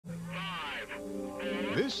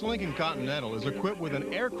This Lincoln Continental is equipped with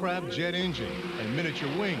an aircraft jet engine and miniature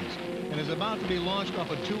wings and is about to be launched off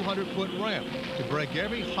a 200-foot ramp to break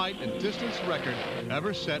every height and distance record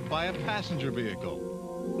ever set by a passenger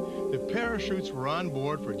vehicle. The parachutes were on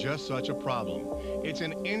board for just such a problem. It's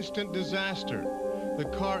an instant disaster. The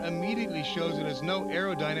car immediately shows it has no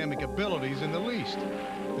aerodynamic abilities in the least.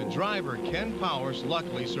 The driver, Ken Powers,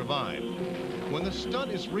 luckily survived. When the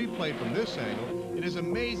stunt is replayed from this angle, it is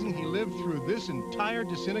amazing he lived through this entire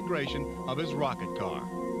disintegration of his rocket car.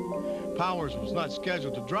 Powers was not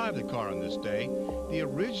scheduled to drive the car on this day. The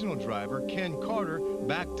original driver, Ken Carter,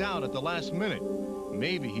 backed out at the last minute.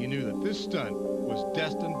 Maybe he knew that this stunt was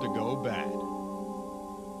destined to go bad.